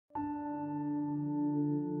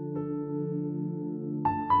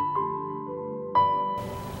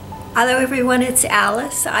Hello everyone, it's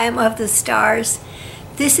Alice. I am of the stars.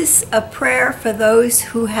 This is a prayer for those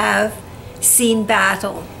who have seen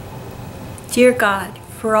battle. Dear God,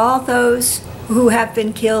 for all those who have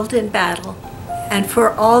been killed in battle, and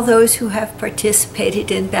for all those who have participated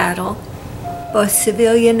in battle, both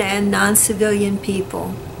civilian and non-civilian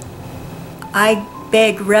people, I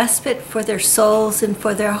beg respite for their souls and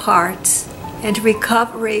for their hearts, and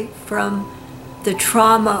recovery from the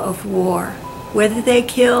trauma of war. Whether they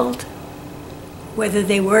killed, whether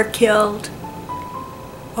they were killed,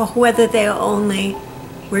 or whether they only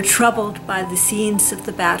were troubled by the scenes of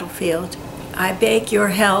the battlefield, I beg your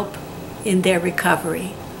help in their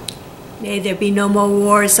recovery. May there be no more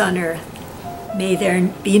wars on earth. May there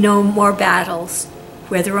be no more battles,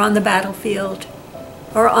 whether on the battlefield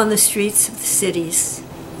or on the streets of the cities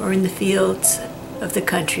or in the fields of the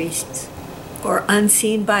countries or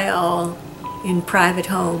unseen by all in private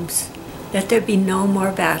homes. Let there be no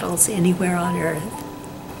more battles anywhere on earth.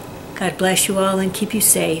 God bless you all and keep you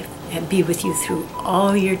safe and be with you through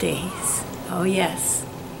all your days. Oh yes,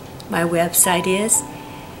 my website is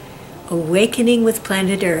Awakening with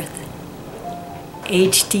Planet Earth,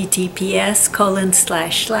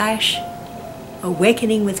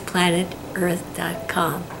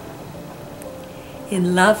 https://awakeningwithplanetearth.com.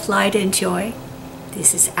 In love, light, and joy,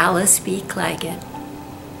 this is Alice B. Clagett.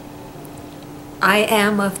 I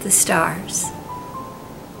am of the stars.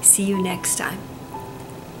 See you next time.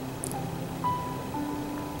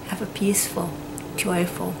 Have a peaceful,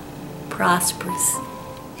 joyful, prosperous,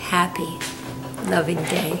 happy, loving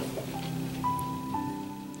day.